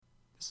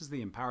This is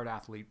the Empowered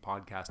Athlete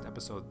Podcast,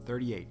 episode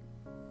 38.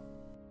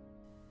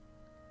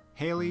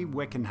 Hayley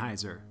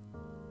Wickenheiser,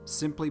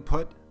 simply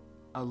put,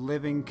 a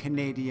living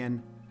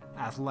Canadian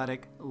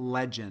athletic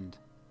legend.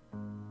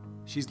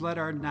 She's led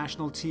our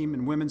national team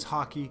in women's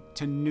hockey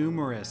to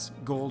numerous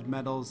gold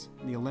medals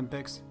in the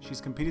Olympics. She's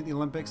competed in the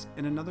Olympics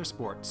in another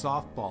sport,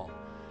 softball,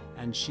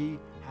 and she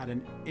had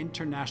an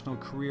international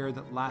career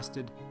that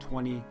lasted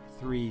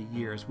 23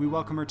 years. We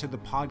welcome her to the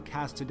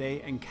podcast today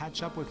and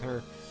catch up with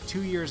her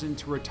 2 years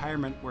into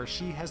retirement, where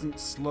she hasn't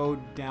slowed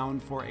down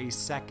for a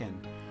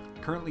second.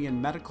 Currently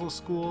in medical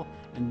school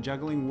and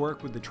juggling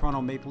work with the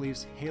Toronto Maple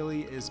Leafs,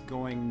 Hayley is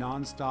going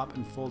nonstop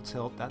and full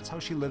tilt. That's how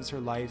she lives her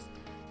life,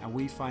 and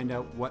we find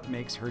out what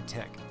makes her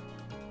tick.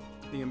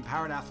 The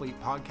Empowered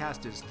Athlete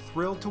Podcast is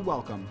thrilled to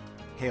welcome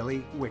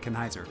Hayley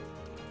Wickenheiser.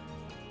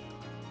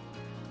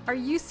 Are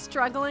you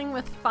struggling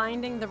with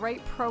finding the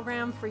right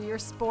program for your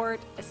sport,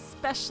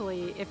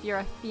 especially if you're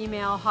a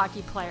female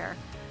hockey player?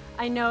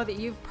 I know that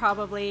you've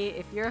probably,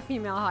 if you're a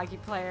female hockey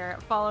player,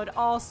 followed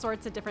all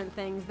sorts of different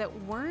things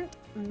that weren't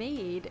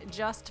made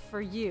just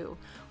for you.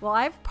 Well,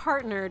 I've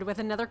partnered with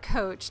another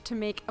coach to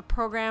make a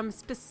program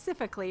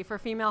specifically for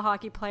female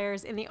hockey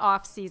players in the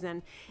off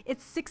season.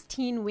 It's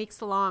 16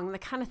 weeks long, the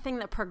kind of thing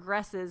that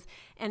progresses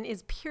and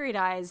is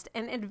periodized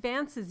and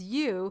advances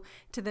you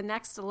to the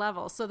next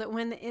level so that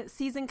when the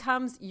season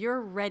comes,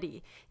 you're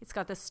ready. It's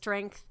got the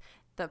strength,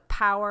 the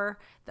power,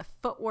 the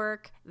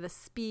footwork, the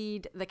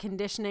speed, the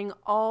conditioning,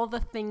 all the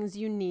things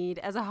you need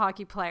as a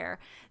hockey player.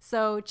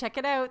 So check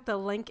it out. The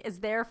link is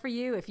there for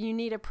you. If you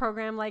need a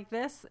program like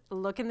this,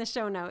 look in the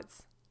show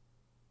notes.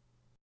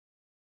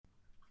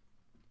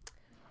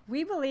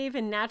 We believe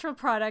in natural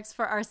products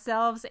for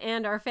ourselves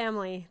and our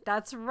family.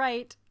 That's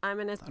right.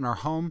 In our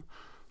home,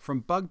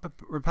 from bug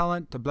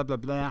repellent to blah, blah,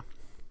 blah.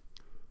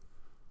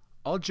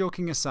 All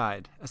joking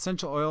aside,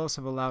 essential oils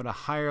have allowed a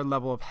higher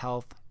level of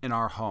health in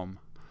our home.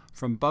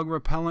 From bug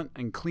repellent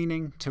and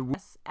cleaning to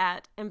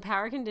at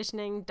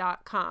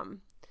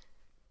empowerconditioning.com.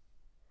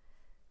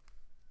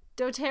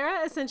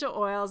 doTERRA essential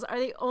oils are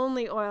the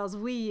only oils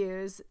we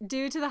use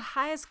due to the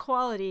highest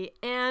quality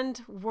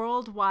and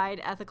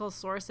worldwide ethical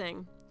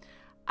sourcing.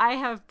 I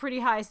have pretty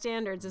high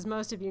standards, as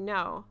most of you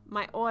know.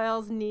 My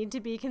oils need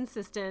to be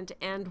consistent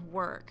and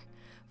work.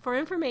 For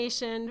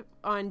information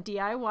on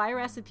DIY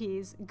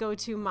recipes, go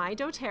to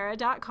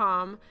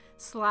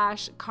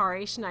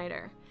mydoterra.com/Kari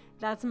Schneider.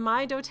 That's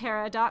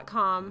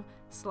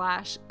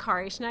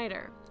mydoterra.com/Kari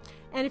Schneider.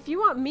 And if you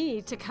want me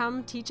to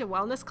come teach a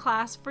wellness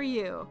class for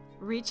you,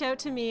 reach out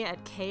to me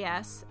at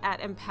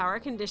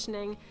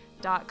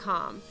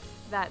ks@empowerconditioning.com.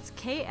 That's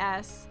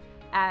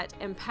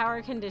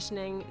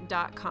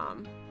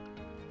ks@empowerconditioning.com.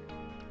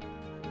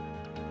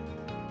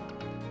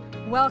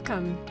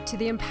 Welcome to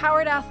the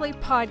Empowered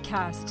Athlete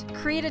Podcast,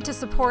 created to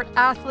support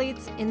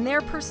athletes in their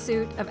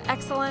pursuit of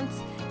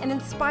excellence and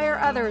inspire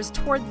others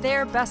toward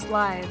their best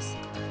lives.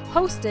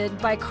 Hosted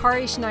by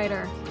Kari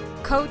Schneider,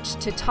 coach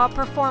to top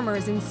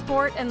performers in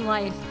sport and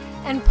life,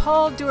 and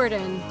Paul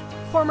Dourdan,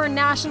 former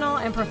national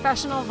and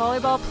professional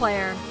volleyball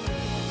player.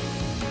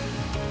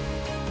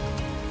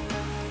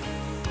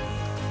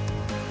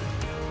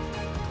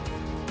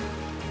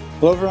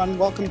 Hello everyone,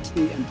 welcome to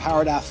the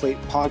Empowered Athlete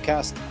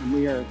Podcast, and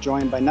we are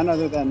joined by none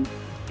other than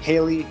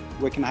Hayley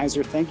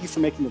Wickenheiser. Thank you for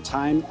making the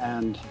time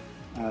and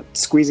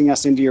squeezing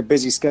us into your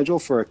busy schedule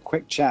for a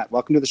quick chat.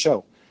 Welcome to the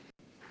show.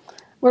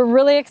 We're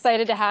really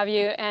excited to have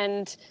you,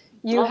 and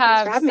you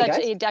have such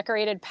a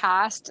decorated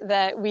past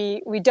that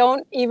we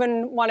don't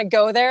even want to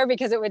go there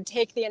because it would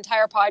take the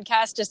entire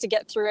podcast just to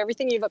get through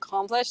everything you've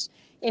accomplished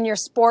in your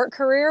sport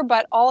career,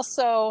 but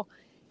also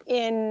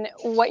in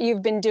what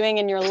you've been doing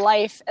in your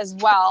life as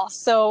well.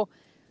 So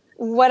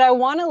what I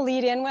want to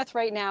lead in with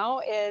right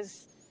now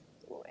is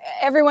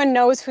everyone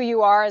knows who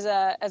you are as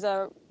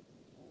a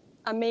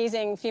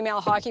amazing female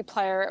hockey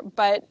player,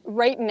 but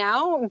right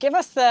now, give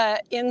us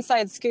the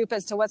inside scoop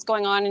as to what's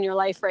going on in your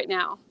life right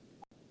now.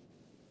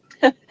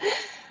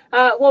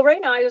 Well,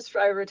 right now I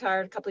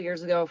retired a couple of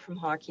years ago from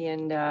hockey,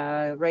 and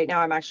right now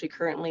I'm actually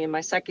currently in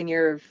my second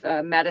year of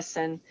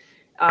medicine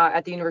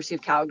at the University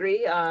of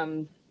Calgary.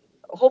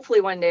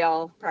 Hopefully one day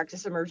I'll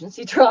practice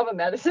emergency trauma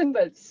medicine,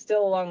 but it's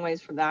still a long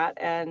ways from that.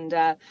 And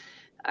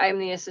I'm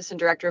the assistant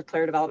director of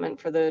player development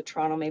for the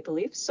Toronto Maple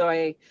Leafs, so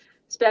I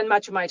spend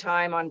much of my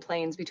time on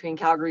planes between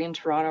Calgary and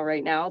Toronto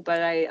right now, but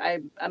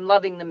I'm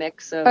loving the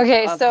mix of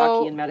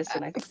hockey and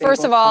medicine. I think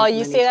first of all,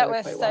 you say that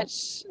with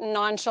such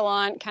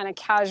nonchalant, kind of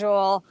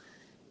casual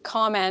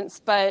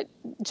comments, but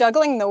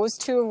juggling those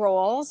two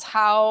roles,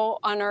 how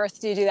on earth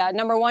do you do that?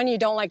 Number one, you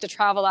don't like to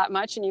travel that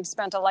much, and you've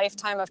spent a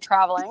lifetime of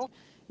traveling.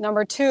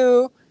 Number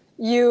two,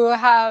 you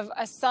have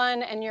a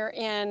son and you're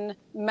in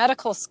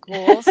medical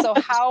school. So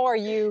how are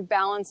you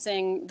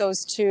balancing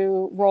those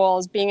two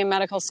roles, being in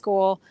medical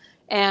school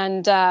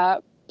and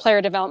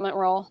player development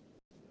role?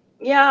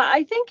 Yeah,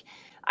 I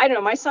don't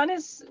know. My son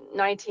is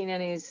 19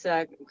 and he's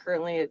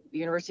currently at the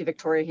University of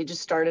Victoria. He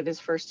just started his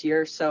first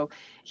year. So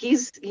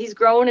he's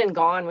grown and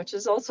gone, which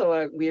is also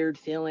a weird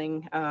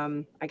feeling,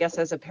 I guess,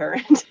 as a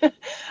parent,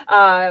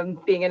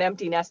 being an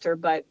empty nester.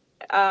 But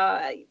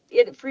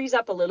it frees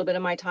up a little bit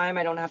of my time.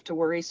 I don't have to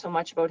worry so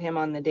much about him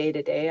on the day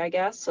to day, I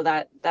guess. So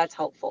that's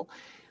helpful.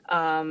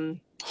 And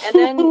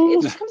then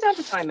it just comes down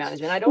to time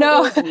management. I don't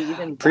really believe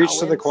in Preach balance,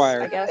 to the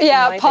choir. I guess.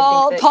 Yeah,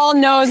 Paul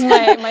knows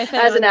my thing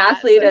as an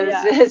athlete,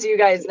 as you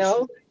guys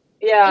know.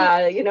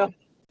 Yeah, you know.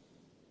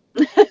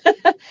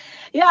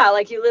 Yeah,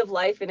 like you live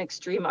life in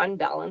extreme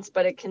unbalance,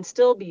 but it can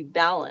still be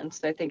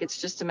balanced. I think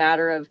it's just a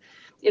matter of,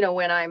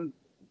 when I'm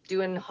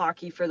doing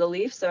hockey for the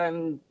Leafs,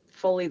 I'm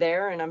fully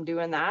there and I'm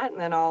doing that.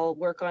 And then I'll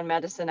work on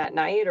medicine at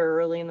night or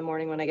early in the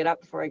morning when I get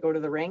up before I go to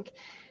the rink,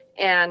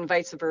 and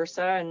vice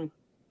versa. And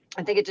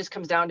I think it just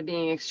comes down to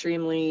being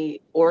extremely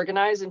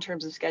organized in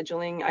terms of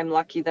scheduling. I'm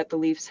lucky that the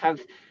Leafs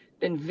have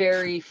been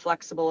very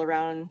flexible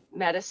around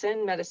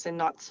medicine.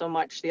 Not so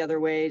much the other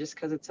way, just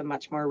because it's a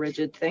much more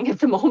rigid thing at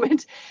the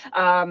moment.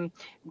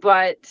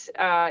 But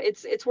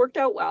it's worked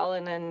out well.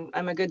 And then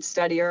I'm a good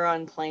studier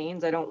on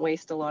planes. I don't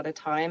waste a lot of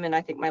time. And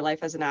I think my life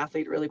as an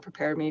athlete really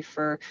prepared me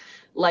for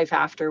life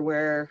after,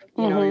 where,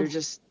 you're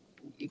just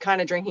kind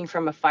of drinking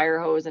from a fire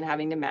hose and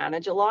having to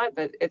manage a lot,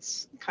 but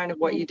it's kind of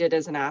what you did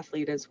as an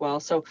athlete as well.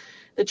 So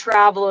the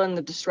travel and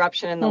the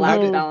disruption and the lack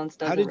of balance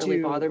doesn't really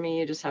bother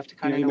me. You just have to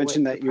kind of know. You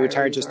mentioned that you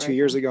retired just 2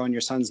 years ago and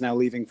your son's now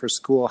leaving for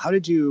school. How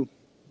did you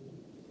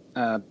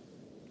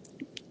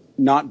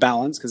not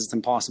balance, because it's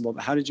impossible,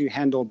 but how did you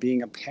handle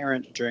being a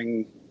parent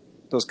during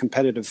those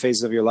competitive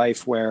phases of your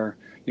life where,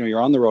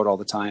 you're on the road all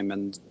the time,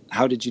 and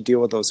how did you deal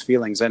with those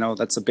feelings? I know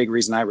that's a big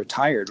reason I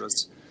retired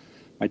was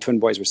my twin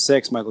boys were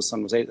 6, my little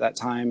son was 8 at that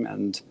time,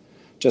 and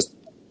just,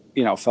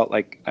 felt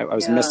like I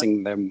was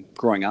missing them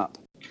growing up.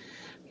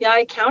 Yeah,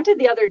 I counted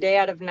the other day,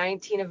 out of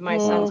 19 of my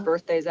son's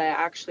birthdays, I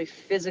actually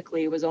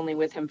physically was only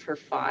with him for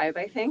 5,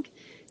 I think.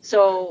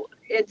 So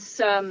it's,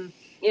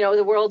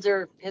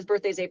 his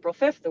birthday's April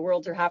 5th. The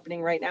Worlds are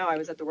happening right now. I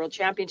was at the World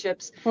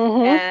Championships,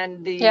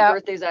 and the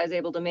birthdays I was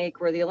able to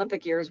make were the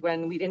Olympic years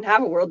when we didn't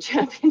have a World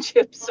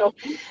Championship. So,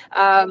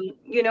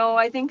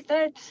 I think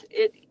that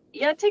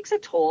it takes a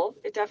toll.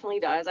 It definitely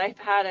does. I've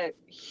had a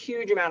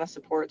huge amount of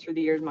support through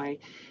the years.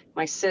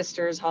 My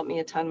sisters helped me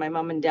a ton. My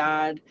mom and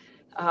dad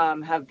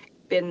have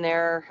been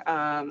there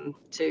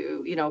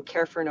to,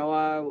 care for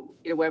Noah,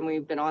 when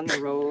we've been on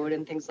the road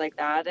and things like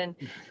that. And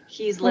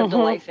he's lived a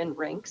life in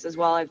rinks as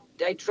well.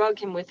 I drug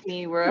him with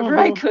me wherever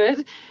I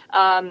could.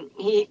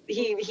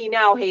 He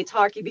now hates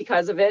hockey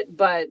because of it,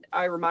 but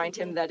I remind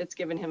him that it's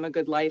given him a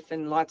good life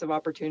and lots of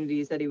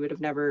opportunities that he would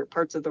have never,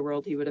 parts of the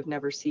world he would have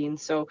never seen.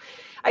 So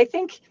I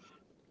think,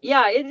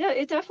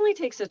 it definitely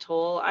takes a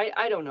toll.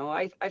 I don't know.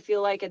 I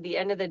feel like at the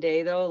end of the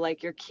day, though,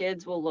 like your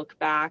kids will look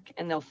back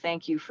and they'll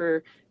thank you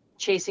for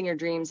chasing your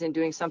dreams and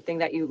doing something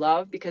that you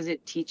love, because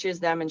it teaches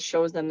them and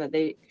shows them that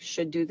they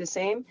should do the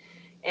same.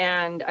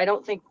 And I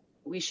don't think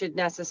we should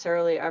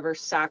necessarily ever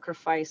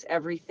sacrifice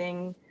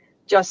everything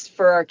just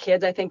for our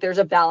kids. I think there's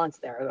a balance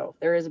there, though.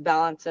 There is a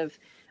balance of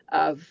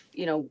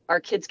our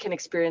kids can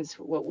experience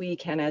what we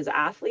can as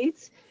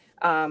athletes.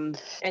 And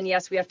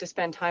yes, we have to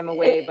spend time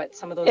away, but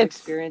some of those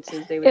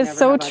experiences they would never have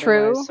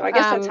otherwise. So I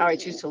guess that's how I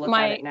choose to look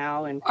at it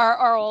now. And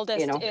our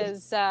oldest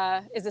is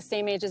the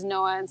same age as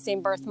Noah and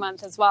same birth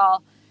month as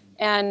well.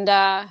 And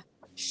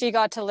she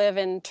got to live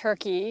in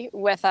Turkey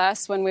with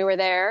us when we were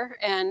there.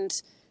 And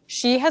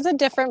she has a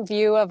different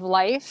view of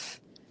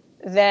life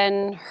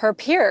than her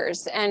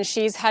peers. And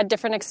she's had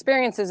different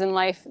experiences in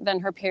life than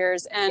her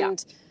peers.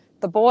 And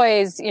the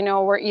boys,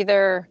 were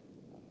either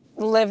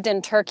lived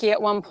in Turkey at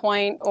one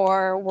point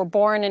or were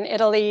born in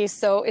Italy.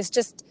 So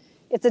it's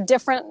a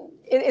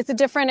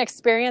different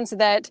experience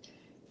that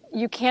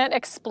you can't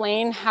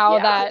explain how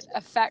that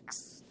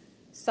affects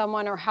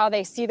someone or how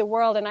they see the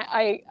world. And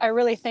I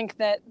really think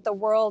that the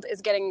world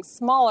is getting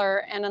smaller,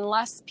 and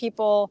unless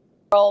people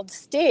world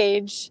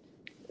stage,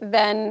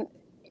 then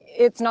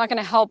it's not going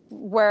to help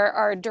where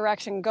our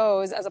direction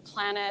goes as a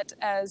planet,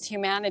 as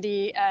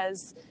humanity,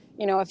 as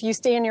if you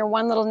stay in your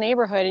one little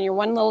neighborhood, in your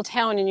one little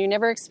town, and you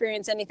never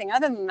experience anything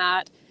other than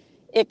that,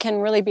 it can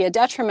really be a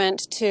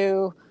detriment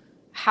to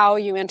how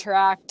you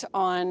interact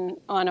on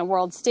a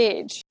world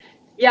stage.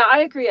 Yeah, I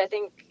agree. I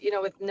think,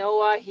 with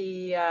Noah,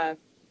 he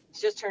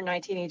just turned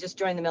 19. He just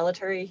joined the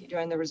military. He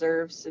joined the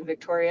reserves in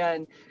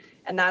Victoria.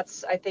 And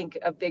that's, I think,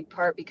 a big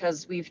part,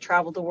 because we've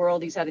traveled the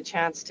world. He's had a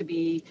chance to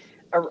be,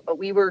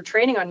 we were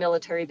training on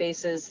military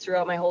bases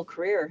throughout my whole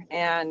career.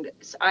 And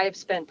I've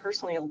spent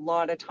personally a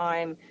lot of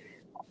time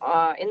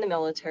in the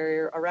military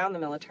or around the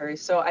military.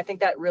 So I think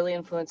that really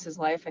influenced his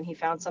life, and he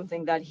found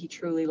something that he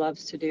truly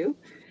loves to do.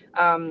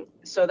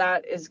 So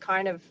that is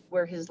kind of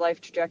where his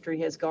life trajectory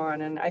has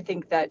gone. And I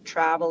think that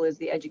travel is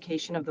the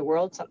education of the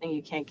world, something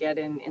you can't get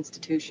in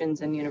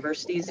institutions and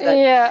universities.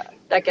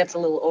 That gets a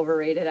little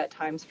overrated at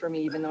times for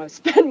me, even though I've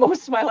spent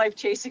most of my life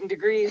chasing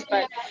degrees.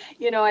 But,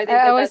 I think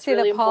I always say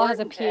that Paul has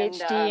a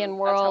PhD in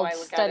world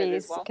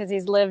studies because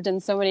he's lived in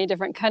so many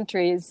different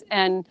countries.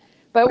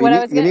 But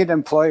you need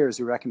employers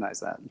who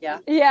recognize that. Yeah.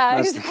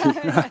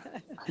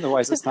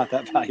 Otherwise, it's not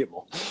that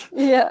valuable.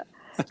 Yeah.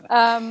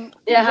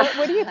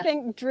 What do you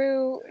think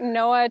drew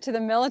Noah to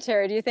the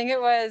military? Do you think it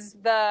was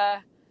the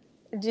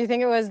Do you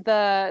think it was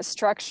the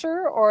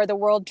structure or the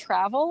world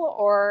travel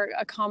or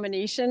a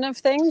combination of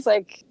things?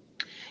 Like,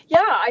 yeah,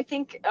 I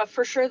think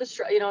for sure the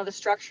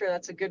structure.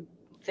 That's a good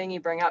thing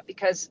you bring up,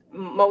 because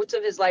most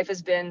of his life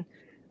has been,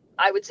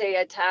 I would say,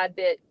 a tad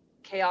bit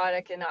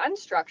chaotic and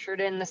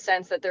unstructured, in the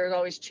sense that there's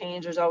always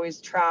change, there's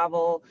always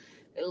travel.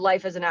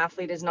 Life as an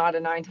athlete is not a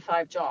 9 to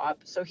 5 job.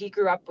 So he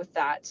grew up with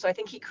that. So I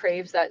think he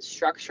craves that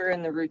structure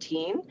and the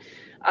routine.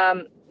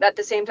 At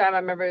the same time, I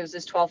remember it was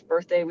his 12th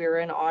birthday. We were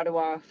in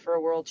Ottawa for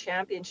a world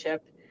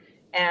championship,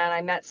 and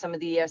I met some of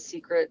the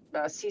secret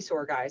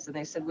CSOR guys, and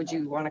they said, would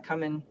you want to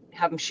come and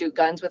have him shoot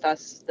guns with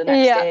us the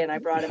next day? And I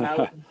brought him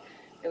out.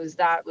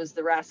 That was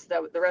the rest.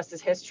 The rest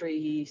is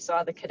history. He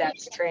saw the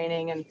cadets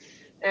training, and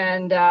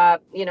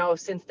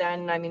since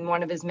then, I mean,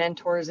 one of his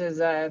mentors is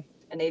a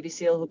Navy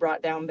SEAL who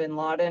brought down bin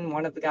Laden,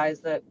 one of the guys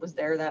that was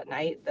there that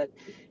night.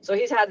 So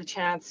he's had the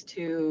chance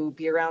to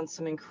be around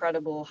some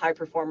incredible high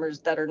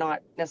performers that are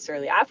not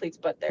necessarily athletes,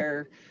 but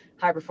they're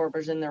high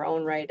performers in their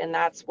own right, and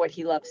that's what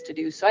he loves to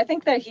do. So I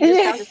think that he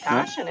just found his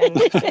passion, and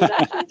it's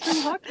actually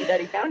through hockey that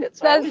he found it.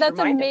 So that's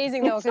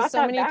amazing, though, because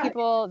so many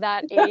people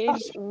that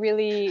age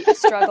really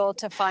struggle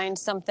to find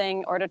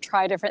something or to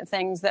try different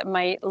things that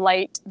might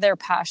light their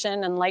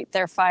passion and light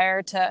their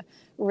fire to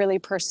really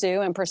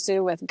pursue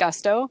with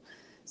gusto.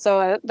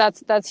 So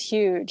that's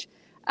huge.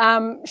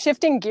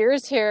 Shifting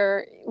gears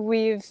here,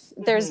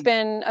 there's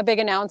been a big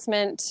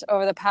announcement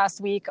over the past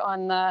week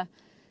on the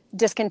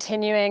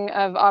discontinuing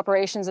of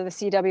operations of the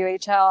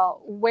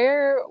CWHL.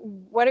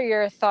 What are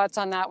your thoughts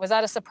on that? Was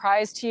that a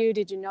surprise to you?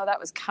 Did you know that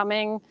was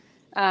coming?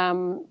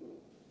 Do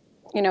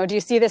you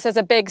see this as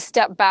a big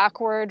step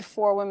backward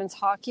for women's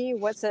hockey?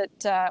 What's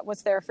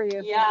there for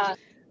you? Yeah.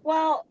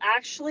 Well,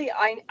 actually,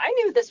 I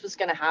knew this was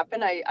going to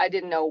happen. I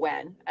didn't know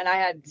when, and I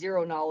had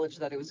zero knowledge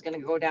that it was going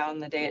to go down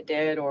the day it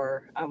did,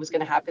 or it was going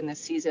to happen this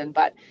season.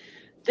 But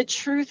the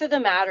truth of the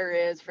matter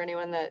is, for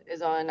anyone that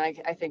is on, I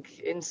think,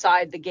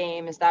 inside the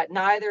game, is that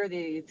neither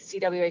the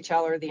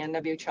CWHL or the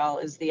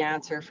NWHL is the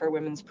answer for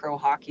women's pro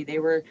hockey. They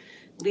were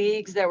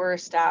leagues that were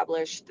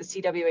established. The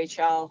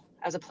CWHL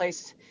as a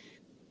place,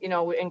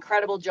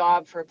 incredible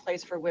job for a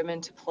place for women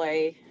to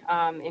play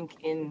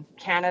in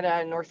Canada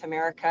and North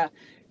America,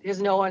 because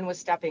no one was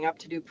stepping up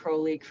to do pro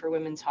league for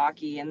women's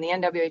hockey, and the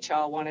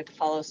NWHL wanted to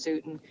follow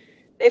suit, and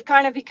they've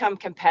kind of become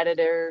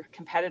competitor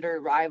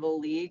rival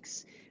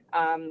leagues.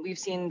 We've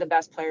seen the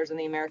best players in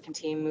the American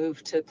team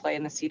move to play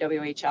in the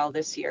CWHL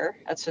this year.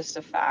 That's just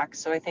a fact.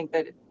 So I think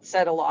that it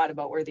said a lot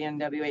about where the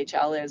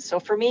NWHL is. So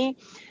for me,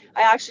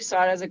 I actually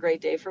saw it as a great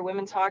day for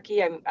women's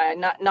hockey. I'm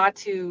not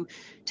to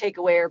take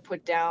away or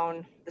put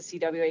down the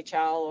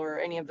CWHL or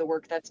any of the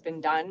work that's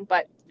been done,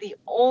 but the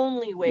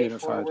only way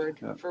forward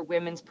for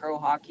women's pro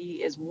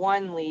hockey is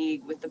one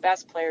league with the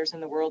best players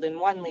in the world in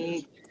one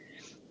league.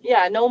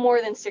 Yeah, no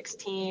more than 6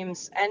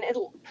 teams, and it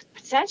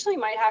potentially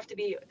might have to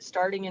be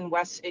starting in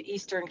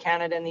Eastern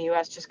Canada and the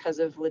U.S. just because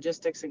of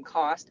logistics and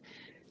cost.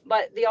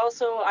 But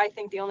I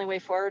think the only way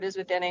forward is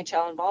with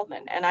NHL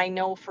involvement, and I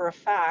know for a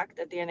fact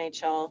that the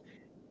NHL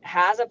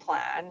has a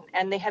plan,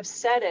 and they have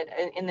said it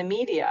in the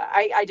media.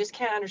 I just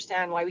can't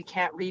understand why we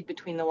can't read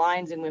between the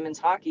lines in women's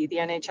hockey. The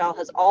NHL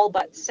has all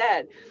but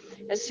said,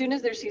 as soon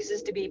as there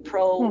ceases to be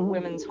pro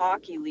women's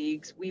hockey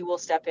leagues, we will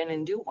step in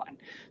and do one.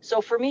 So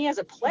for me as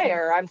a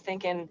player, I'm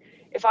thinking,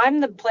 if I'm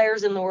the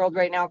players in the world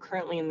right now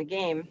currently in the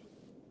game,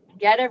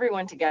 get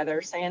everyone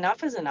together, say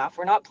enough is enough.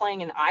 We're not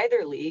playing in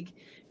either league.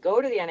 Go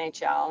to the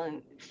NHL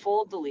and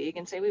fold the league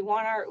and say we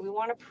want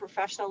a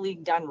professional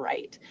league done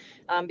right,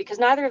 because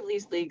neither of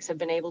these leagues have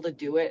been able to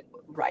do it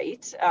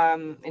right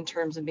in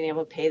terms of being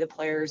able to pay the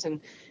players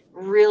and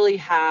really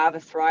have a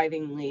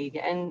thriving league.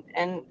 And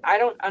I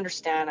don't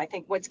understand. I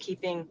think what's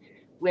keeping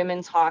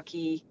women's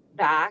hockey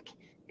back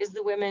is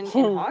the women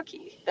in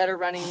hockey that are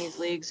running these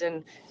leagues,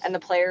 and the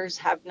players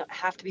have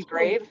to be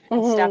brave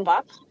and step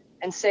up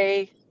and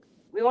say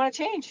we want to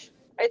change.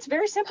 It's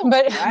very simple.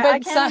 But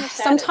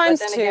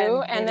sometimes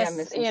too, and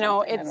this,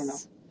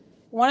 it's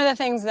one of the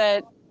things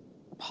that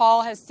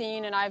Paul has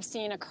seen and I've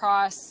seen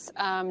across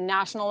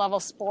national level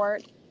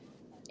sport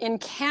in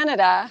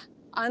Canada.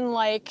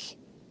 Unlike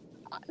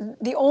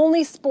the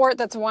only sport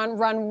that's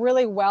run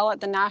really well at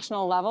the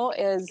national level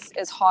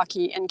is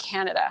hockey in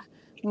Canada.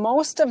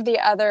 Most of the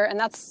other, and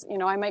that's,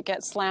 I might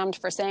get slammed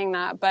for saying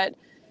that, but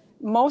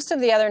most of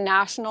the other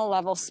national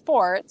level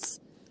sports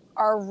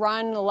are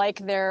run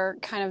like they're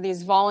kind of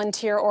these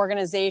volunteer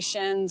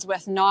organizations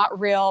with not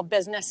real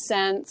business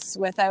sense,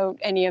 without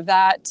any of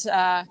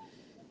that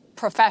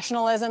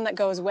professionalism that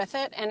goes with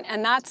it.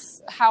 And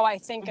that's how I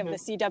think of the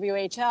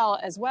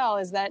CWHL as well,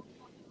 is that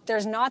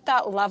there's not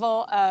that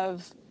level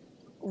of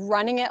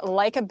running it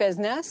like a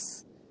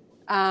business,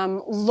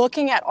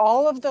 looking at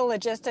all of the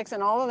logistics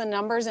and all of the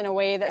numbers in a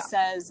way that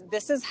says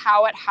this is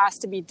how it has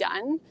to be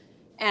done.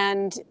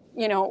 And,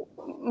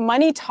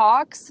 money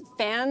talks,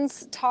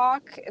 fans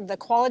talk, the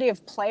quality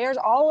of players,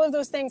 all of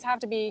those things have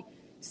to be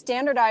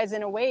standardized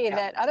in a way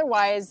that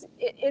otherwise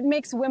it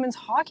makes women's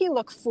hockey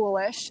look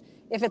foolish.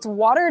 If it's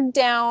watered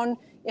down,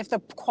 if the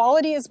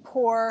quality is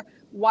poor,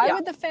 why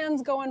would the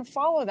fans go and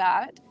follow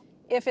that?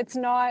 if it's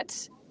not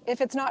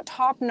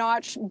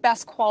top-notch,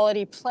 best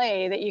quality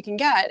play that you can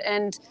get.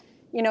 And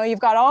you've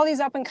got all these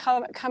up and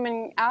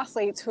coming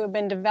athletes who have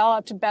been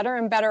developed better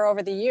and better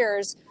over the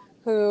years,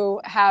 who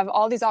have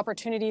all these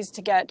opportunities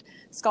to get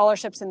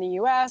scholarships in the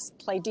US,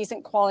 play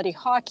decent quality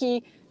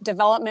hockey,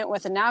 development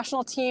with the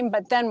national team,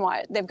 but then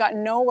what? They've got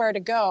nowhere to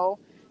go,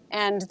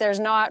 and there's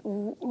not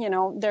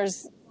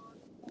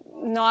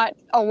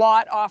a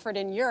lot offered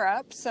in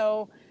Europe.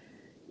 So,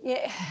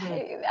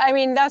 I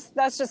mean,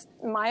 that's just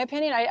my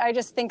opinion. I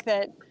just think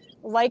that,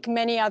 like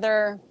many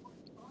other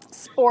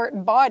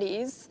sport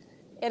bodies,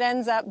 it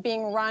ends up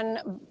being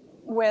run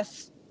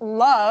with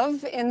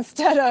love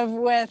instead of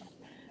with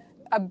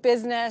a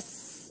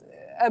business,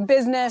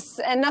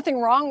 and nothing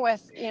wrong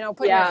with,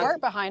 putting your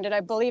heart behind it. I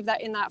believe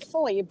that in that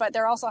fully, but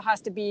there also has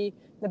to be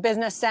the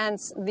business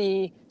sense,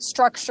 the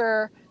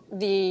structure,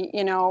 the,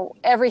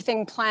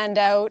 everything planned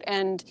out.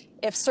 And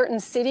if certain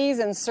cities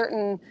and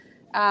certain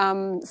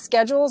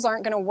schedules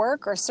aren't going to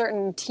work, or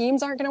certain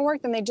teams aren't going to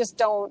work, then they just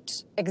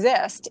don't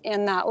exist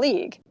in that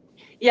league.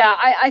 Yeah,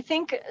 I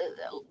think,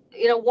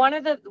 one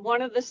of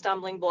the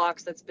stumbling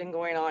blocks that's been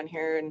going on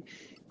here, and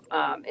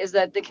is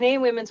that the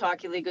Canadian Women's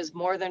Hockey League is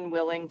more than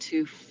willing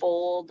to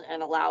fold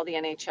and allow the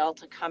NHL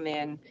to come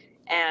in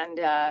and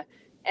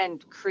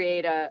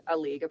create a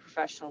league, a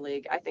professional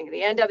league. I think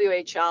the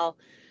NWHL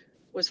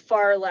has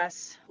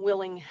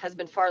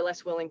been far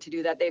less willing to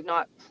do that. They've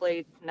not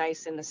played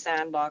nice in the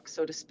sandbox,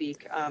 so to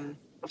speak.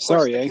 Of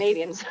course, the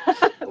Canadians,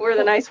 we're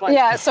the nice ones.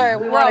 Yeah, sorry.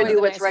 We want to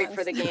do what's right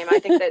for the game. I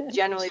think that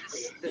generally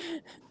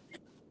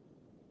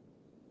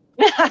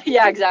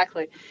yeah,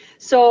 exactly.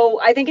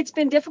 So I think it's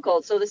been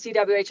difficult. So the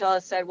CWHL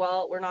has said,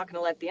 well, we're not going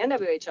to let the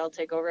NWHL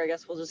take over. I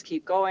guess we'll just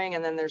keep going.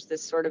 And then there's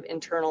this sort of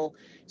internal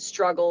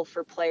struggle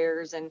for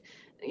players. And,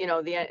 the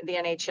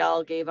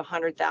NHL gave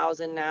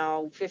 100,000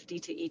 now, 50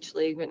 to each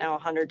league, but now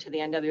 100 to the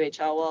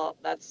NWHL. Well,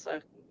 that's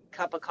a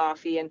cup of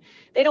coffee. And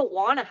they don't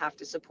want to have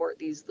to support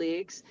these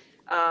leagues,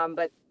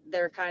 but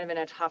they're kind of in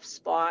a tough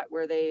spot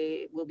where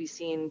they will be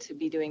seen to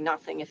be doing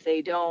nothing if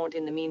they don't,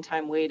 in the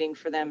meantime waiting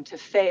for them to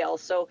fail.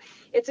 So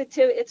it's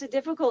a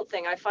difficult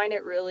thing. I find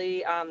it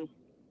really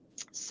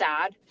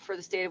sad for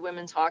the state of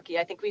women's hockey.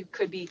 I think we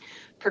could be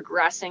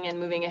progressing and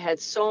moving ahead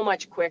so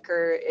much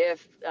quicker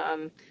if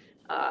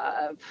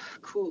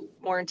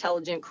more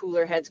intelligent,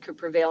 cooler heads could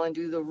prevail and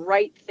do the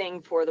right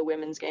thing for the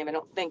women's game. I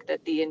don't think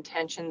that the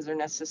intentions are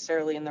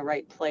necessarily in the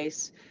right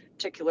place,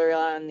 particularly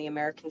on the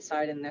American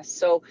side in this.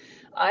 So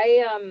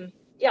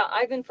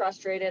I've been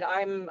frustrated.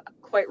 I'm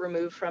quite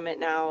removed from it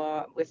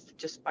now with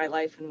just my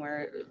life and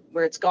where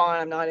it's gone.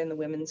 I'm not in the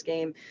women's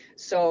game.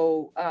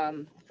 So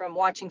from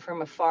watching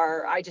from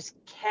afar, I just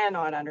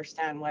cannot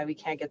understand why we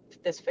can't get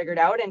this figured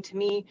out. And to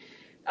me,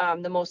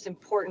 the most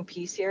important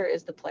piece here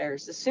is the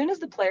players. As soon as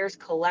the players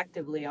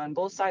collectively on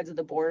both sides of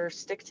the border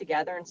stick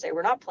together and say,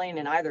 we're not playing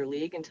in either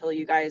league until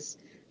you guys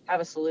have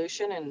a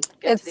solution and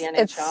get to the NHL.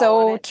 It's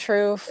so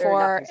true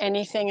for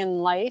anything in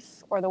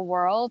life or the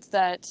world,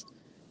 that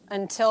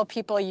until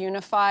people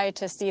unify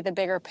to see the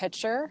bigger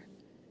picture,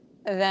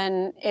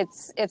 then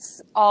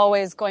it's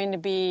always going to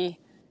be,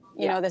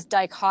 this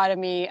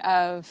dichotomy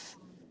of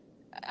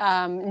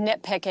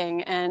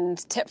nitpicking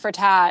and tit for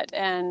tat,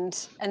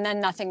 and then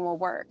nothing will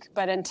work.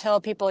 But until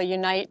people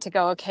unite to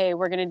go, okay,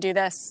 we're going to do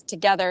this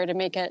together to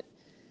make it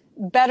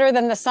better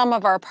than the sum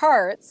of our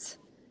parts,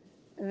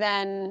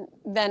 then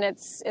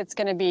it's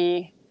going to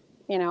be,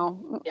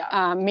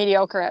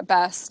 mediocre at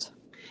best.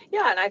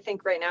 Yeah, and I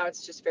think right now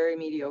it's just very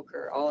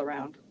mediocre all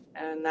around.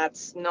 And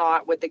that's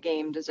not what the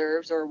game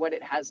deserves or what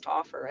it has to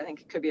offer. I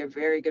think it could be a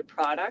very good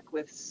product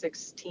with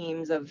 6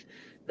 teams of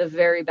the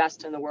very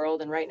best in the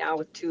world. And right now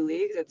with 2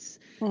 leagues, it's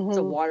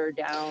a watered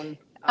down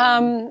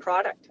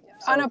product.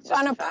 So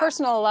on a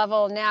personal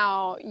level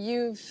now,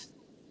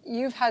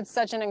 you've had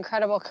such an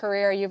incredible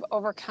career. You've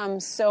overcome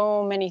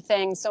so many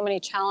things, so many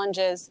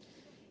challenges.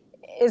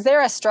 Is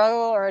there a struggle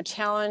or a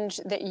challenge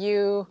that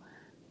you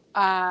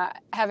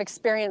have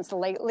experienced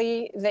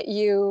lately that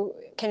you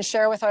can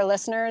share with our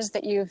listeners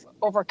that you've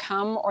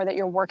overcome or that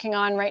you're working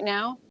on right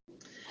now?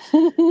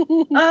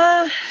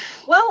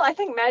 Well, I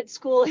think med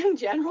school in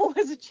general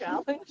was a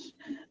challenge.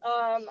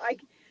 I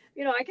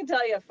can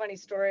tell you a funny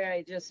story.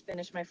 I just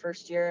finished my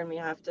first year, and we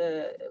have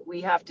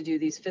to do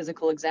these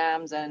physical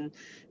exams and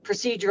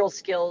procedural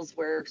skills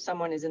where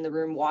someone is in the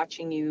room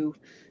watching you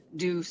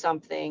do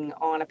something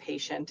on a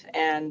patient.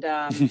 And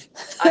I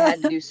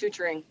had to do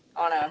suturing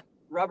on a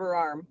rubber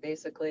arm,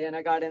 basically. And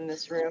I got in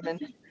this room,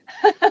 and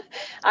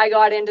I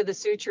got into the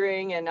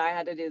suturing, and I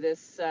had to do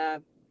this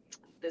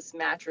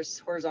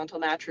horizontal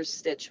mattress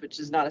stitch, which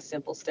is not a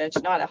simple stitch,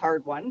 not a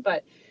hard one.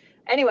 But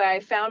anyway, I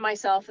found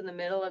myself in the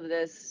middle of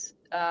this,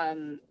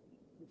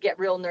 get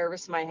real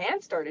nervous. My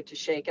hand started to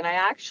shake, and I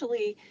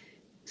actually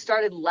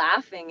started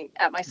laughing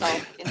at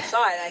myself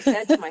inside. I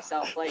said to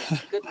myself, like,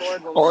 good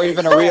Lord, or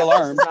even a real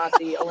arm. This is not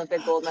the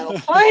Olympic gold medal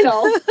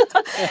final.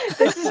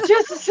 This is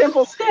just a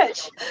simple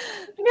stitch.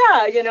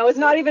 Yeah, it's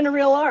not even a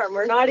real arm.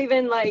 We're not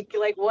even like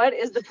what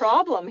is the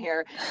problem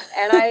here?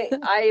 And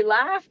I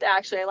laughed,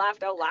 actually. I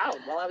laughed out loud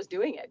while I was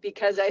doing it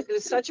because it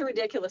was such a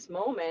ridiculous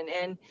moment.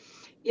 And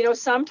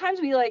sometimes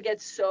we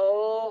get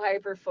so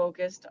hyper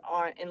focused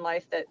on in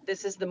life that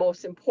this is the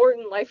most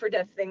important life or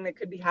death thing that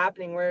could be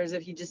happening. Whereas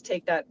if you just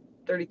take that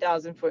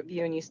 30,000 foot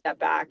view and you step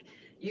back,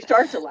 you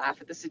start to laugh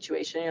at the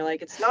situation. You're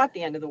like, it's not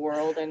the end of the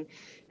world.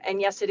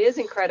 And yes, it is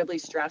incredibly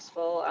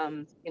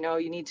stressful.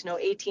 You need to know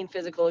 18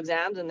 physical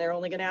exams and they're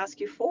only going to ask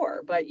you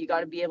 4, but you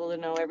got to be able to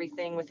know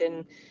everything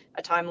within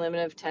a time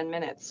limit of 10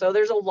 minutes. So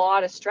there's a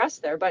lot of stress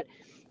there. But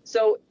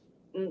so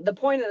the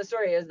point of the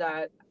story is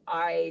that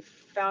I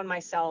found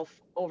myself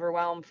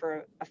overwhelmed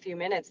for a few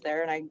minutes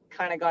there, and I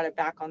kind of got it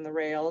back on the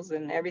rails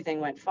and everything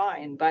went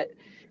fine. But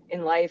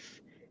in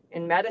life,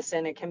 in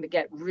medicine, it can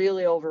get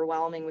really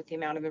overwhelming with the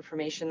amount of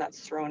information that's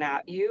thrown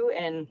at you.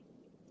 And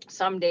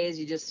some days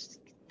you just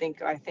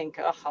I think,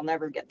 oh, I'll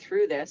never get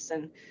through this.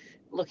 And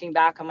looking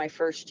back on my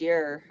first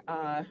year,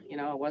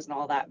 it wasn't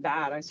all that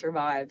bad. I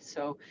survived.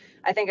 So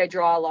I think I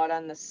draw a lot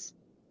on this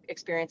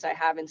experience I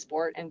have in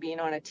sport and being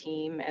on a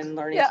team and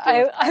learning to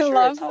deal with pressure. I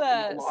love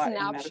the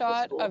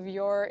snapshot of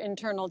your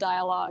internal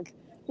dialogue.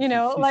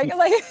 like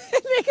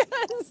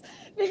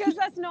because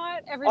that's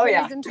not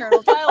everybody's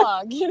internal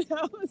dialogue,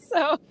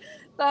 So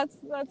that's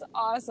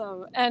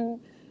awesome. And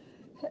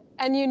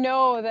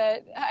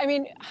that, I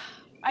mean,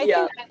 I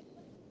think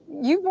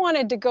you've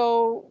wanted to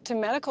go to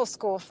medical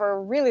school for a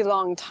really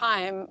long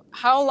time.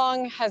 How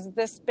long has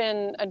this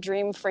been a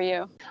dream for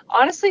you?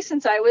 Honestly,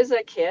 since I was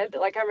a kid,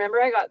 I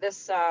remember I got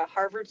this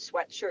Harvard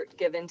sweatshirt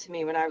given to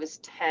me when I was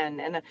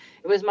 10, and it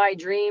was my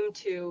dream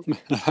to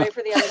play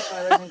for the Edmonton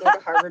Oilers and go to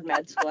Harvard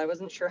Med School. I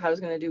wasn't sure how I was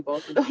going to do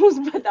both of those,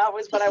 but that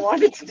was what I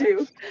wanted to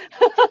do.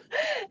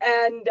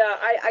 And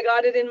I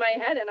got it in my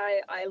head, and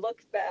I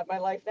look at my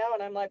life now,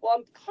 and I'm like, well,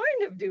 I'm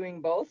kind of doing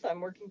both.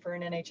 I'm working for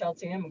an NHL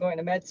team. I'm going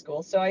to med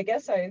school. So I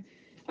guess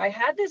I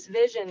had this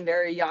vision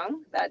very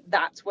young that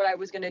that's what I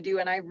was going to do.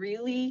 And I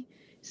really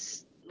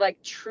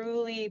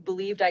truly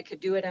believed I could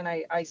do it. And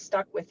I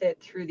stuck with it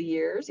through the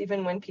years,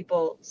 even when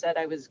people said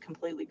I was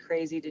completely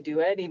crazy to do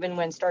it. Even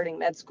when starting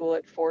med school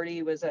at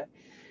 40 was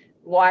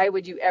why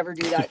would you ever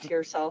do that to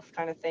yourself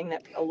kind of thing,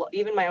 that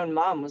even my own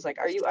mom was like,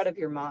 are you out of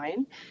your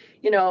mind?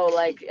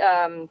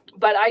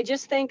 But I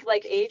just think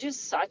age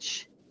is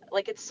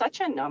it's such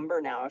a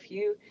number now. If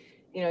you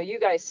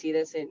guys see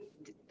this,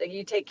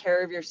 you take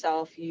care of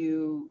yourself,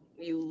 you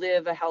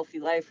live a healthy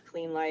life,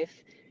 clean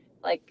life.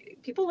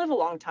 People live a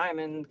long time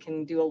and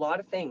can do a lot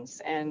of things.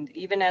 And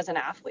even as an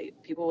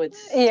athlete, people would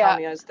tell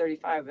me I was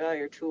 35, oh,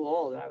 you're too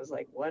old. And I was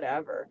like,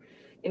 whatever.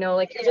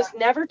 You're just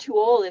never too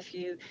old if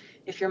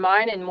your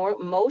mind and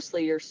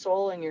mostly your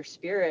soul and your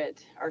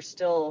spirit are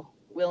still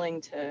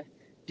willing to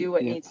do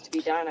what needs to be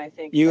done. I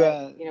think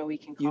we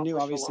can. You knew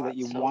obviously that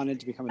you wanted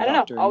to become a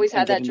doctor. Always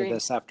had that dream. Into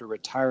this after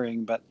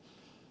retiring, but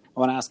I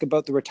want to ask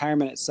about the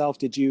retirement itself.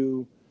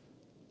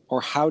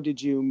 How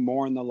did you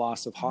mourn the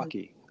loss of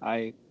hockey?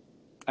 I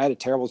had a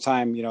terrible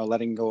time,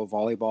 letting go of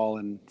volleyball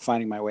and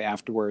finding my way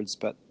afterwards,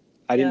 but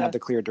I didn't have the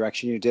clear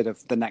direction you did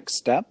of the next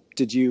step.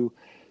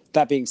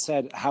 That being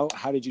said, how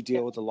did you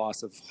deal with the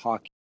loss of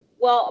hockey?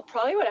 Well,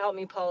 probably what helped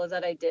me, Paul, is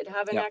that I did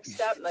have a next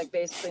step.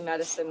 Basically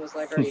medicine was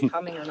like, are you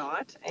coming or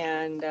not?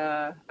 And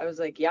I was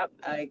like, yep,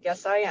 I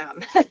guess I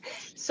am.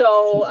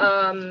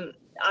 So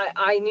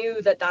I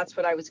knew that that's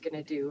what I was going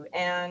to do.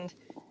 And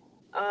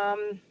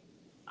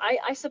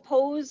I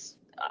suppose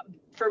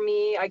for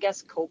me, I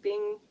guess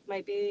coping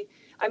might be,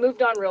 I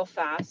moved on real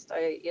fast.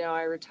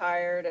 I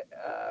retired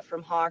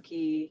from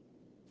hockey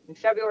in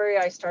February.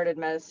 I started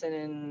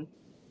medicine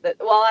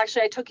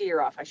actually I took a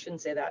year off. I shouldn't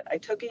say that. I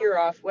took a year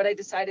off. What I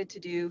decided to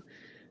do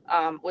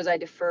was I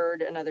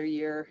deferred another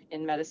year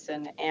in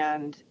medicine,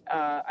 and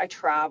I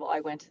travel. I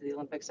went to the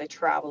Olympics. I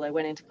traveled. I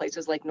went into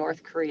places like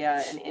North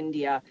Korea and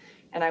India,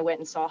 and I went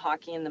and saw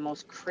hockey in the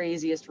most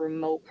craziest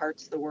remote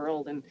parts of the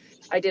world. And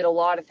I did a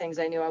lot of things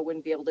I knew I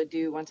wouldn't be able to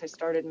do once I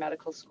started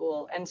medical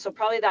school. And so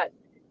probably that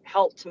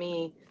helped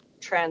me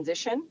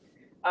transition.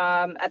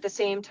 At the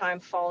same time,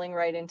 falling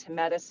right into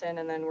medicine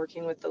and then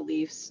working with the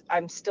Leafs.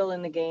 I'm still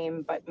in the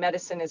game, but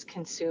medicine is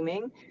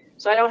consuming.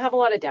 So I don't have a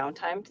lot of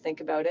downtime to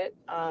think about it,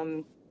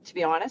 to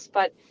be honest.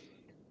 But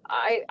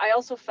I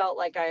also felt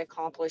like I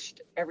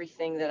accomplished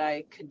everything that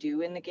I could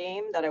do in the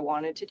game that I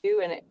wanted to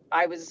do. And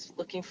I was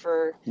looking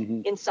for,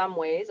 in some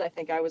ways, I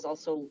think I was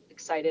also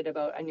excited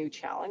about a new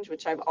challenge,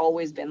 which I've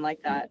always been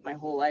like that my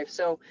whole life.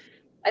 So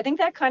I think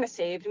that kind of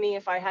saved me.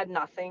 If I had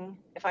nothing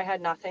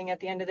at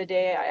the end of the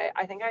day,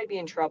 I think I'd be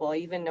in trouble. I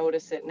even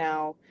notice it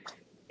now.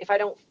 If I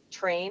don't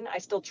train, I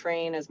still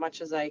train as much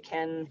as I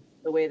can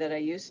the way that I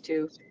used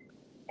to.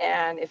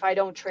 And if I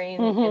don't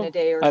train in a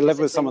day or I live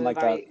with someone like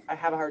that. I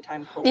have a hard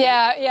time coping.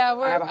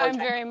 I'm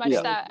very much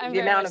that. I'm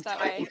the very amount much of that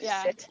time way. you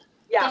sit.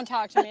 Don't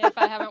talk to me if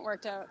I haven't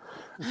worked out.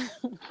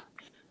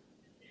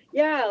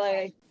 Yeah,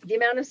 like the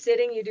amount of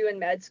sitting you do in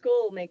med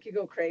school will make you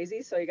go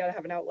crazy. So you got to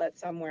have an outlet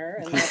somewhere.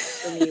 And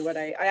that's for me what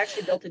I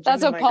actually built a gym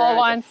That's in what my Paul garage, a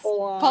wants. full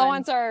Paul on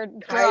wants our Kaiser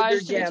garage to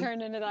be gym.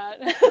 turned into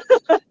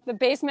that. The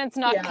basement's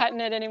not Yeah. cutting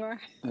it anymore.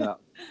 Yeah.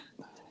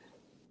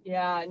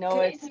 Yeah,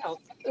 no, it's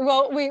helped.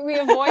 Well, we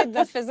avoid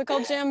the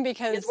physical gym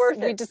because It's worth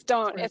we it. just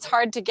don't. It's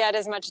hard to get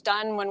as much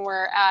done when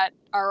we're at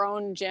our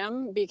own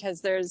gym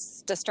because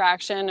there's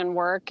distraction and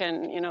work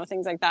and,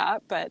 things like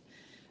that. But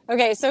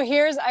okay, so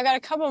I got a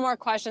couple more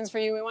questions for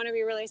you. We want to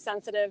be really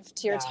sensitive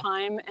to your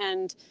time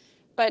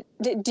but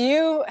do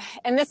you,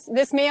 and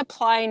this may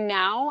apply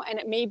now and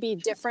it may be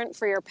different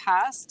for your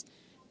past,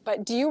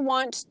 but do you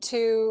want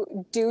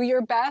to do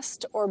your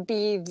best or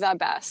be the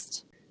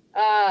best?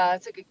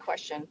 That's a good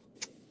question.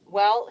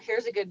 Well,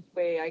 here's a good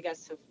way, I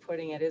guess, of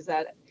putting it is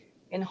that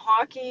in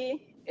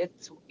hockey,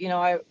 it's,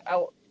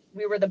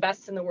 we were the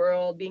best in the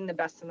world, being the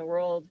best in the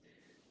world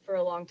for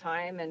a long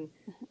time. And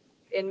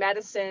in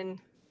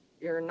medicine,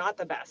 you're not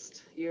the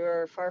best.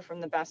 You're far from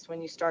the best when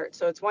you start.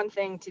 So it's one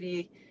thing to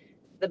be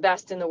the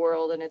best in the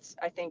world, and it's,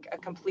 I think, a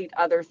complete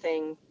other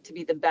thing to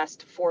be the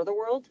best for the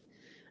world.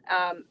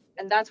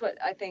 And that's what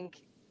I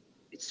think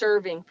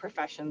serving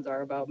professions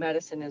are about.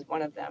 Medicine is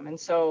one of them. And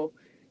so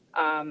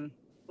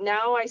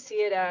now I see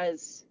it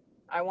as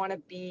I want to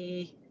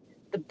be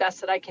the best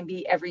that I can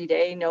be every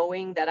day,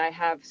 knowing that I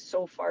have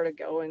so far to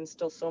go and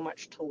still so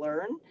much to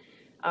learn.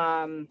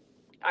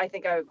 I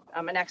think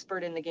I'm an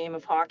expert in the game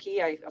of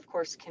hockey. I, of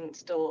course, can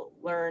still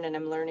learn, and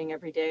I'm learning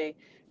every day,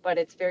 but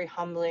it's very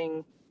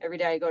humbling. Every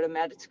day I go to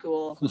med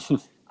school,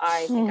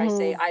 I think I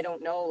say, I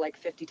don't know, like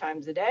 50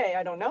 times a day.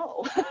 I don't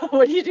know.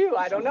 What do you do?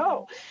 I don't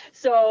know.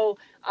 So,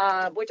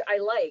 which I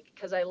like,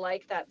 because I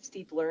like that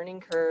steep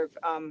learning curve.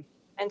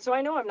 And so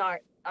I know I'm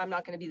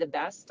not going to be the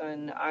best,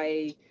 and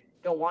I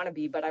don't want to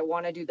be, but I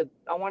want to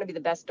be the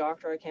best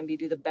doctor I can be,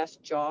 do the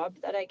best job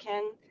that I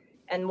can.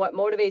 And what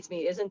motivates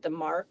me isn't the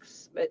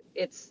marks, but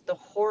it's the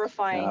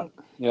horrifying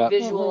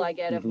visual I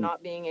get of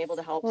not being able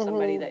to help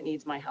somebody that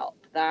needs my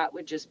help. That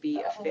would just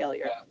be a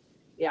failure.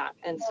 Yeah.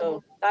 And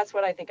so that's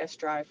what I think I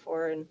strive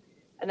for. And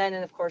then,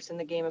 of course, in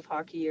the game of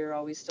hockey, you're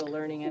always still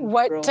learning and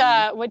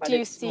growing. What do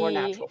you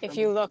see if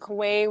you look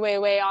way, way,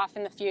 way off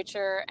in the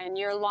future and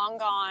you're long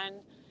gone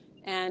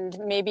and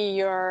maybe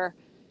your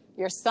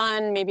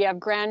son, maybe you have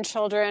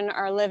grandchildren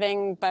are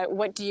living, but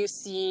what do you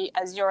see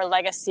as your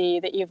legacy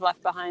that you've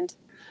left behind?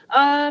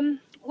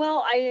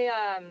 Well,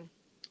 I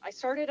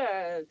started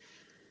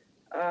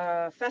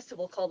a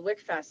festival called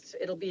WickFest.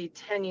 It'll be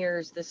 10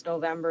 years this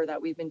November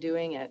that we've been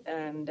doing it,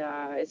 and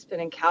it's been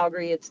in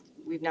Calgary.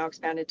 We've now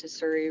expanded to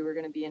Surrey. We're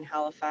going to be in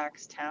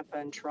Halifax, Tampa,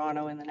 and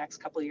Toronto in the next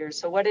couple of years.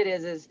 So what it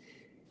is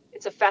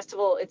it's a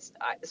festival.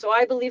 So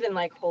I believe in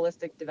like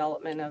holistic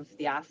development of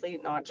the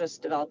athlete, not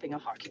just developing a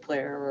hockey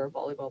player or a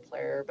volleyball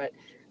player, but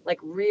like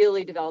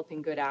really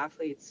developing good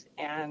athletes.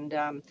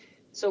 And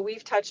so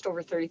we've touched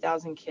over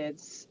 30,000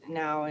 kids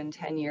now in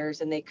 10 years,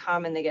 and they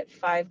come and they get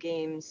 5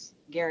 games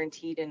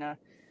guaranteed in a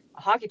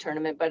hockey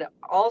tournament. But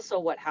also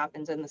what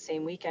happens in the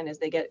same weekend is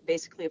they get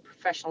basically a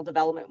professional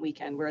development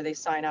weekend where they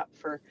sign up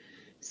for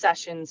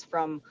sessions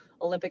from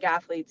Olympic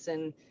athletes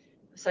and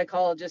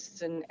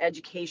psychologists and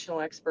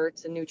educational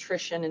experts and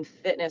nutrition and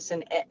fitness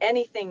and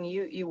anything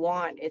you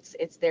want.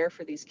 It's there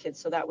for these kids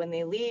so that when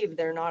they leave,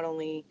 they're not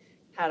only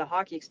had a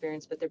hockey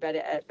experience, but they're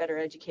better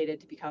educated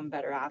to become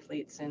better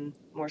athletes and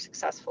more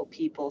successful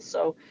people.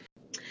 So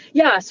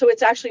yeah, so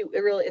it's actually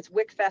it's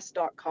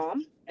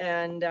wickfest.com,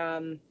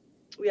 and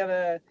we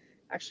have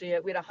we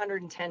had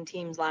 110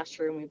 teams last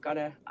year, and we've got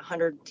a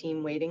 100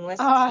 team waiting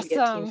list. Awesome. We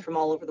get teams from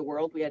all over the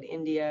world. We had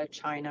India,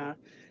 China,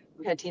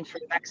 we had teams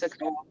from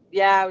Mexico.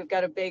 Yeah, we've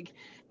got a big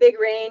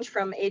range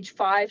from age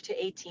 5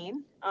 to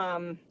 18.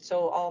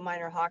 So all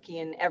minor hockey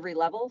in every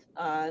level,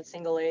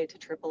 single A to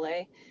triple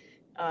A.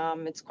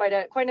 It's quite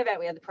an event.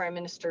 We had the Prime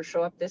Minister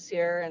show up this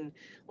year, and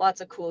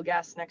lots of cool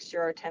guests. Next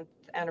year, our 10th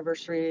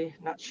anniversary.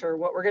 Not sure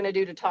what we're going to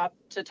do to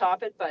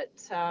top it, but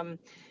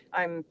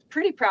I'm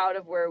pretty proud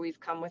of where we've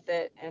come with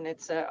it. And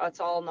it's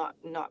all not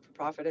for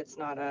profit. It's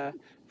not a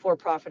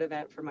for-profit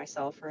event for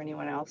myself or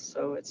anyone else.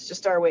 So it's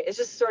just our way. It's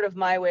just sort of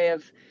my way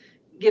of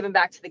giving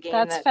back to the game.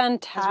 That's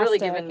fantastic. Has really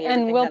given me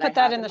and we'll put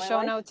that in the show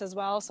life. Notes as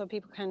well so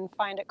people can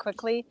find it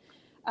quickly.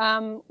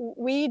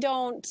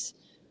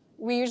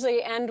 We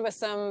usually end with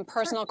some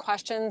personal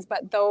questions,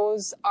 but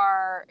those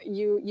are,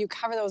 you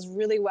cover those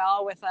really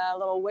well with a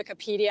little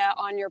Wikipedia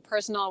on your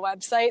personal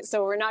website,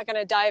 so we're not going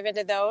to dive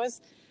into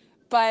those.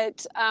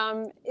 But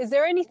is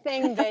there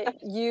anything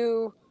that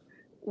you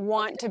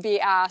want to be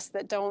asked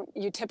that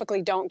you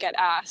typically don't get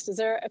asked? Is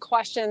there a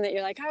question that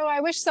you're like, oh, I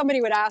wish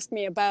somebody would ask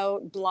me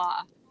about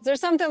blah? Is there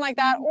something like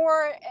that?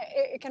 Or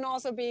it can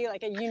also be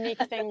like a unique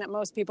thing that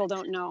most people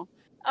don't know.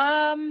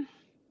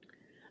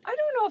 I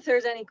don't know if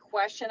there's any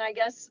question, I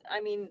guess.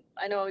 I mean,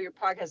 I know your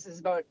podcast is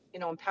about,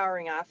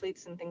 empowering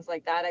athletes and things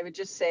like that. I would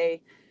just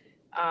say,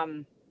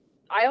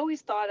 I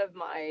always thought of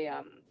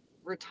my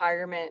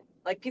retirement,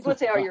 like people would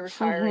say, oh, you're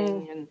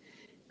retiring. And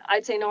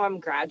I'd say, no, I'm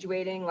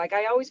graduating. Like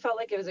I always felt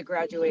like it was a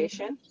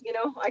graduation,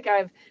 like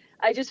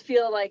I just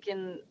feel like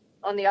in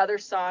on the other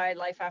side,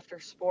 life after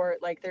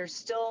sport, like there's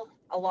still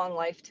a long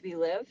life to be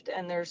lived,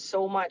 and there's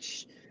so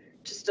much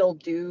to still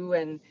do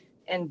and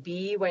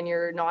be when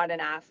you're not an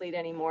athlete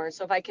anymore.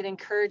 So if I could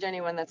encourage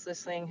anyone that's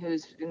listening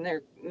who's in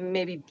their,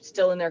 maybe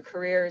still in their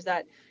careers,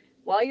 that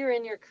while you're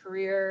in your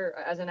career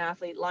as an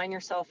athlete, line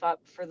yourself up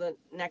for the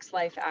next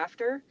life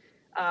after.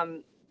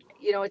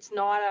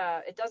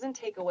 It doesn't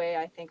take away,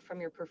 I think, from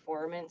your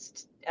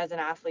performance as an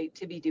athlete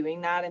to be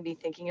doing that and be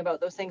thinking about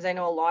those things. I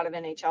know a lot of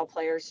NHL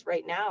players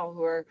right now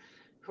who are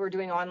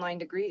doing online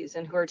degrees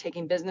and who are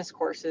taking business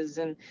courses,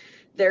 and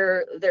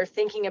they're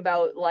thinking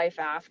about life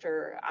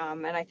after.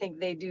 And I think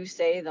they do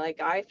say, like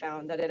I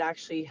found, that it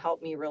actually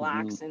helped me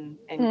relax and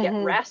get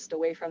rest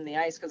away from the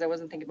ice, because I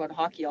wasn't thinking about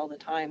hockey all the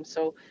time.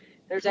 So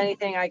if there's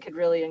anything I could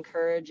really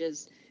encourage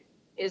is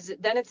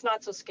then it's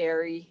not so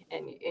scary,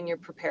 and you're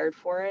prepared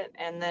for it,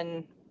 and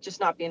then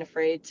just not being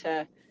afraid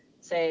to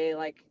say,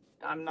 like,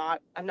 I'm not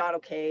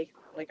okay.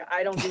 Like,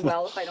 I don't do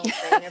well if I don't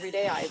train every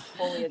day. I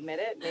fully admit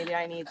it. Maybe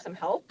I need some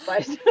help,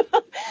 but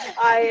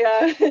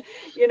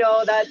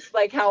that's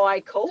like how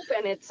I cope,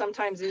 and it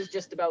sometimes is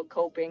just about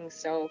coping.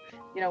 So,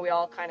 we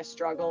all kind of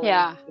struggle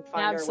and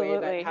find our way,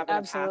 but having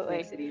a path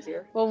makes it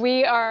easier. Well,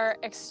 we are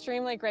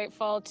extremely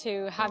grateful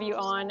to have you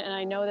on, and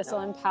I know this will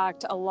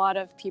impact a lot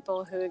of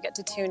people who get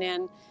to tune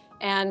in.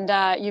 And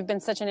you've been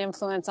such an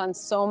influence on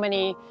so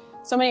many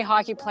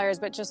hockey players,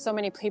 but just so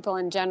many people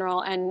in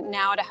general. And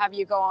now to have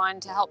you go on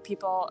to help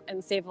people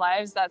and save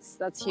lives,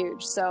 that's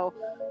huge. So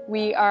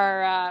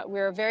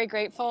we're very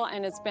grateful,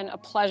 and it's been a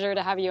pleasure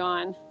to have you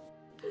on.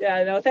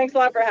 Yeah, no, thanks a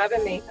lot for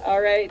having me.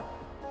 All right.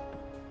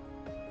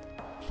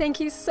 Thank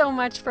you so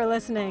much for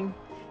listening.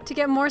 To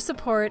get more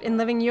support in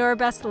living your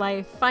best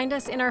life, find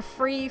us in our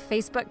free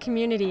Facebook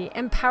community,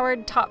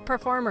 Empowered Top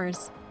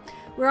Performers.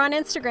 We're on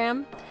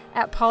Instagram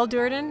at Paul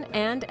Durden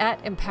and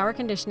at Empower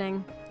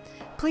Conditioning.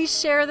 Please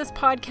share this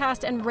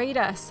podcast and rate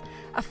us.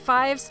 A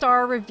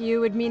 5-star review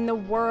would mean the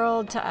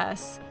world to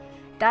us.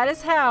 That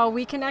is how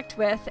we connect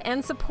with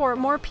and support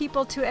more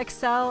people to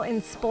excel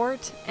in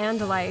sport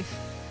and life.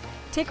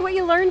 Take what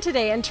you learned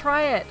today and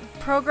try it.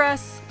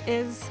 Progress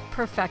is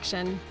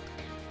perfection.